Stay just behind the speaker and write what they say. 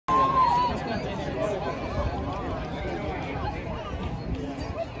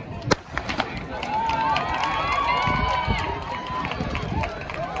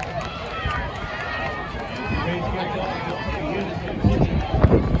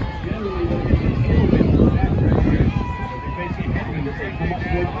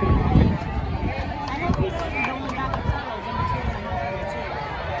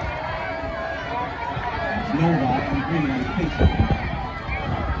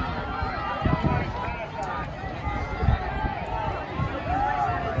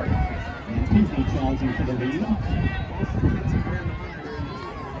challenging for the lead.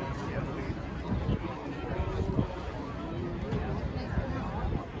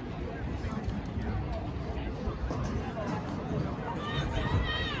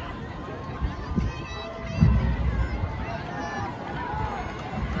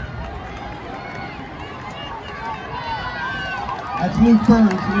 That's Luke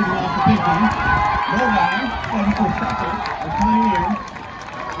Burns leading off the Pinckney. Novi, 74 seconds, the Pioneer.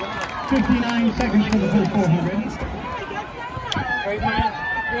 59 seconds for the first 400.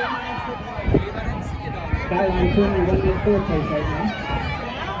 Skyline currently running in fourth place right now.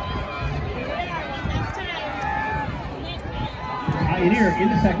 Pioneer in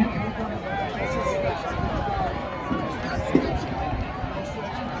the second.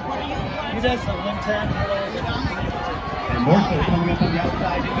 He does the 110. And Northville coming up on the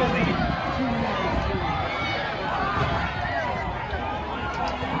outside in the lead.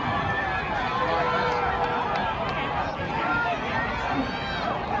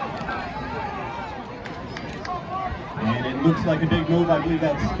 And it looks like a big move. I believe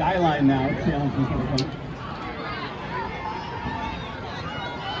that's Skyline now challenging for the front.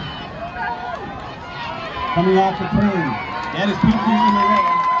 Coming off the turn. That is Pinckney on the rail.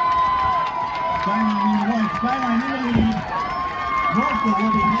 Skyline in the white. Skyline in the lead. Northville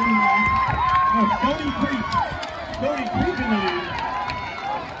will be heading off. Oh, Stony Creek. Stony Creek in the lead.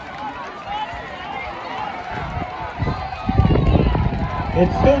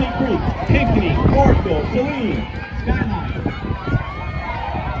 It's Stony Creek, Pinckney, Northville, Saline, Skyline.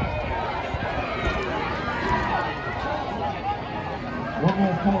 One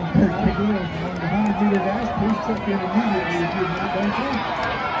last call, Kurt Kigler, on the 100-meter dash. Please check in immediately if you've not done so.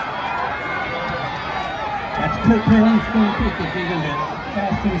 That's Kurt Perry, Stony Creek, is going to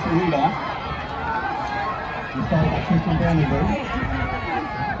fast finish the lead off. We start by Christian Brandenburg.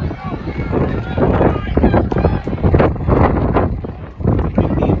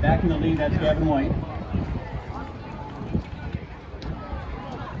 Back in the lead, that's Gavin White.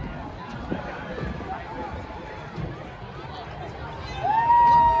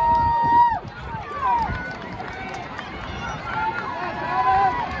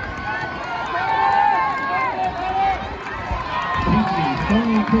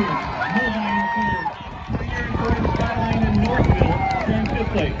 Stony Creek, Novi in third. Pioneer in fourth, Skyline and Northville in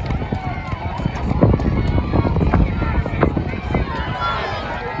fifth place.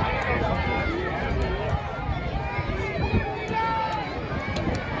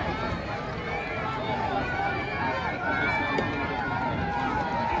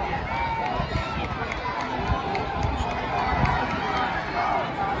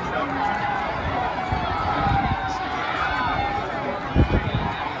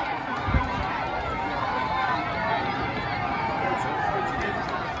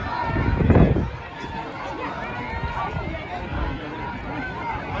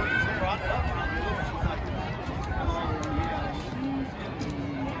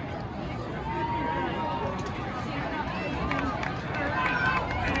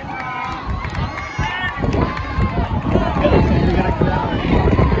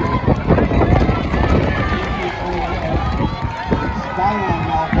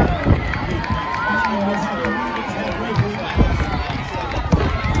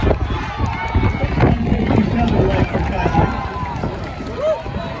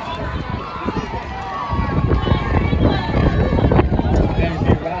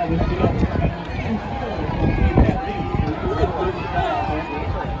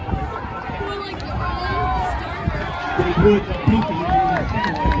 Ruud and Pinckney in the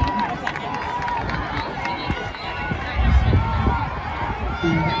second one.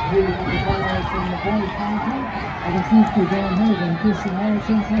 From the boys' content, I can choose to Dan Hayes and Christian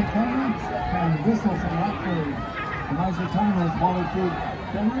Harrison from Cunningham, and Gustitus from Rockford. The Miser Thomas, Wallace,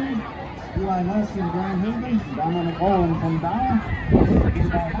 Henry, Eli Nelson, Grand Haven, Dominic Owen from Dow,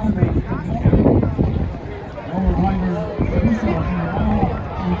 Eli Hunter from Northville, Noah Reiner, Russo from Dow,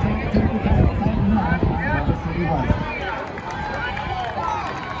 and take the back fighting now on the City West.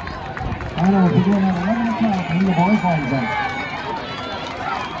 Final will begin at 11 o'clock in the boys' lines up.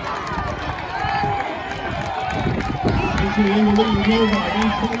 In the lead, Novi, in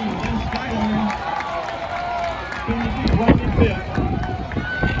Saline, in Skyline. Going to be right in fifth.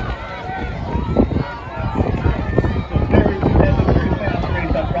 So very competitive, very fast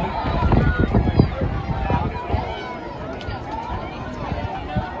race up front.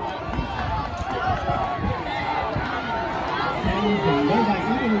 And Novi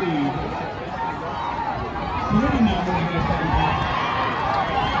in the lead. Saline now moving to the second half.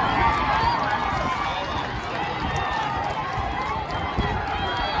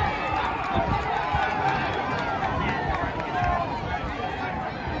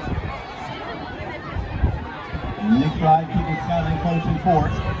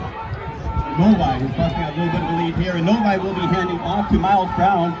 Novi, who's busting out a little bit of a lead here, and Novi will be handing off to Miles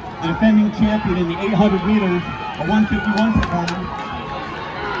Brown, the defending champion in the 800 meters, a 151 performer.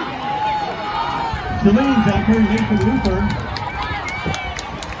 Saline's anchor, Nathan Luther.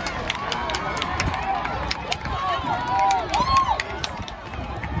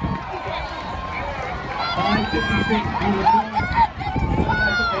 5:56 on the clock.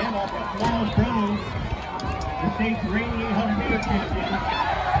 Miles Brown, the state's reigning 800-meter champion,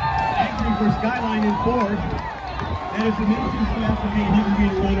 anchoring for Skyline in fourth. That is the nation's fastest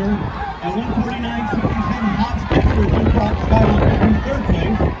 800-meter runner. At 1:49.67, Hobbs Kessler leapfrogged Skyline in third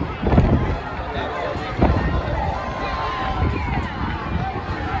place.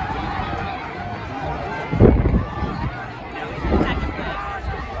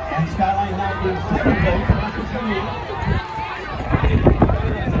 And Skyline now in second place.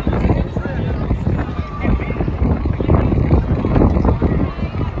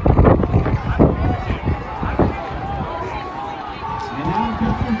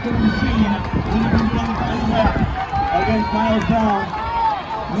 Miles Brown,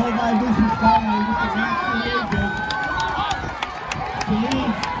 Novi versus Skyline, just a match for the ages.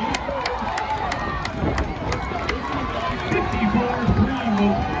 Saline, 54-3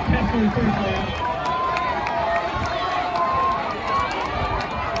 with Kessler in third place.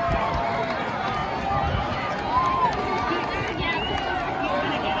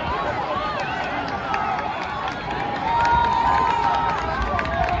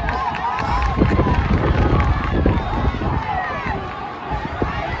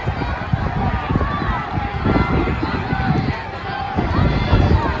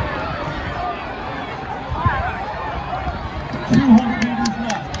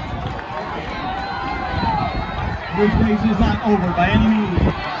 This race is not over by any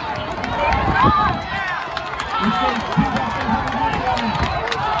means.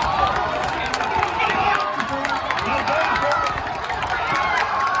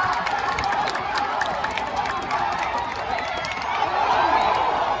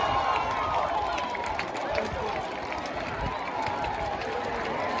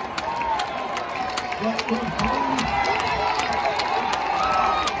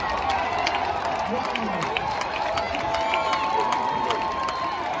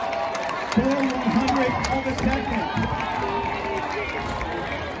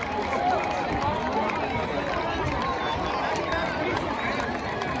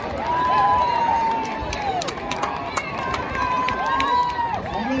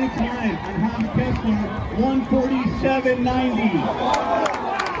 Time on Hobbs Kessler, 1:47.90.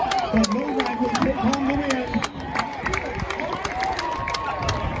 But Novi will take home the win.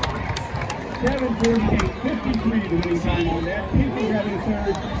 7:48.53 the winning time on that. Pinckney grabbing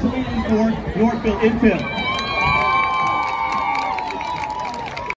third, Saline in fourth, Northville in fifth.